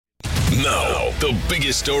Now, the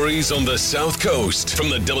biggest stories on the South Coast from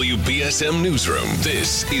the WBSM Newsroom.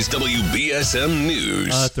 This is WBSM News.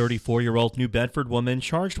 A 34-year-old New Bedford woman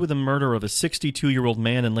charged with the murder of a 62-year-old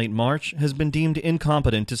man in late March has been deemed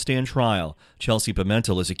incompetent to stand trial. Chelsea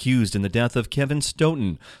Pimentel is accused in the death of Kevin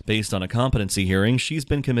Stoughton. Based on a competency hearing, she's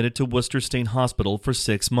been committed to Worcester State Hospital for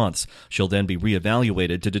 6 months. She'll then be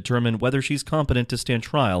reevaluated to determine whether she's competent to stand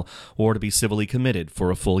trial or to be civilly committed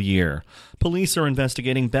for a full year. Police are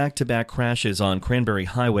investigating back-to-back crashes on Cranberry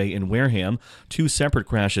Highway in Wareham. 2 separate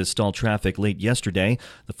crashes stalled traffic late yesterday.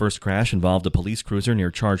 The first crash involved a police cruiser near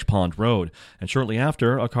Charge Pond Road, and shortly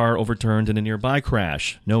after, a car overturned in a nearby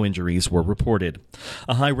crash. No injuries were reported.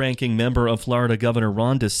 A high-ranking member of Florida Governor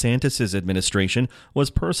Ron DeSantis' administration was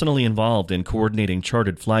personally involved in coordinating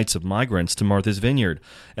chartered flights of migrants to Martha's Vineyard.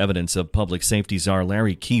 Evidence of public safety czar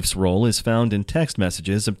Larry Keefe's role is found in text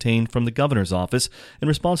messages obtained from the governor's office in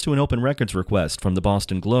response to an open records request from the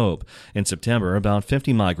Boston Globe. In September, about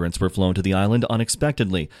 50 migrants were flown to the island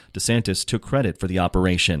unexpectedly. DeSantis took credit for the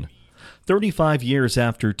operation. 35 years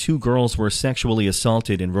after 2 girls were sexually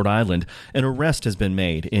assaulted in Rhode Island, an arrest has been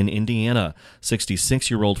made in Indiana.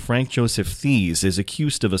 66-year-old Frank Joseph Thies is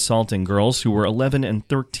accused of assaulting girls who were 11 and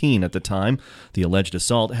 13 at the time. The alleged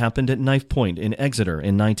assault happened at Knife Point in Exeter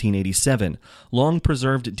in 1987.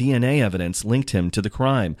 Long-preserved DNA evidence linked him to the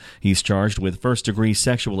crime. He's charged with first-degree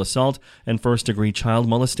sexual assault and first-degree child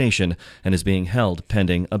molestation and is being held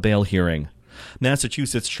pending a bail hearing.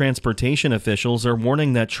 Massachusetts transportation officials are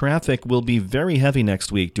warning that traffic will be very heavy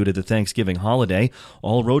next week due to the Thanksgiving holiday.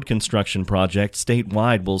 All road construction projects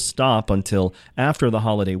statewide will stop until after the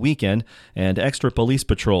holiday weekend, and extra police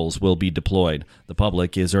patrols will be deployed. The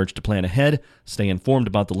public is urged to plan ahead, stay informed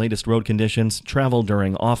about the latest road conditions, travel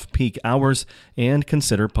during off-peak hours, and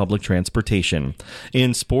consider public transportation.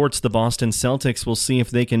 In sports, the Boston Celtics will see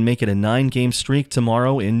if they can make it a 9-game streak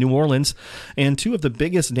tomorrow in New Orleans, and 2 of the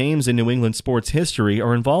biggest names in New England sports history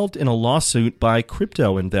are involved in a lawsuit by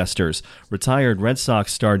crypto investors. Retired Red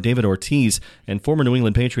Sox star David Ortiz and former New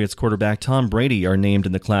England Patriots quarterback Tom Brady are named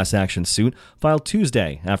in the class action suit filed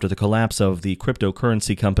Tuesday after the collapse of the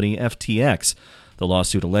cryptocurrency company FTX. The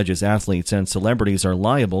lawsuit alleges athletes and celebrities are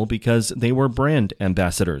liable because they were brand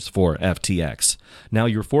ambassadors for FTX. Now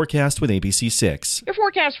your forecast with ABC6. Your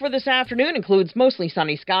forecast for this afternoon includes mostly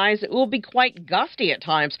sunny skies. It will be quite gusty at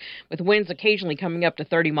times, with winds occasionally coming up to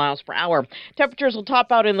 30 miles per hour. Temperatures will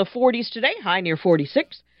top out in the 40s today, high near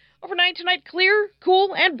 46. Overnight tonight, clear,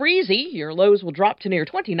 cool, and breezy. Your lows will drop to near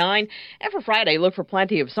 29. And for Friday, look for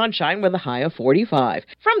plenty of sunshine with a high of 45.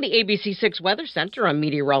 From the ABC6 Weather Center, I'm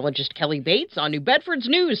meteorologist Kelly Bates on New Bedford's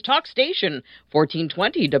News Talk Station,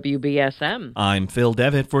 1420 WBSM. I'm Phil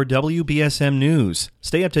Devitt for WBSM News.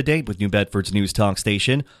 Stay up to date with New Bedford's News Talk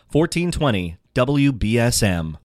Station, 1420 WBSM.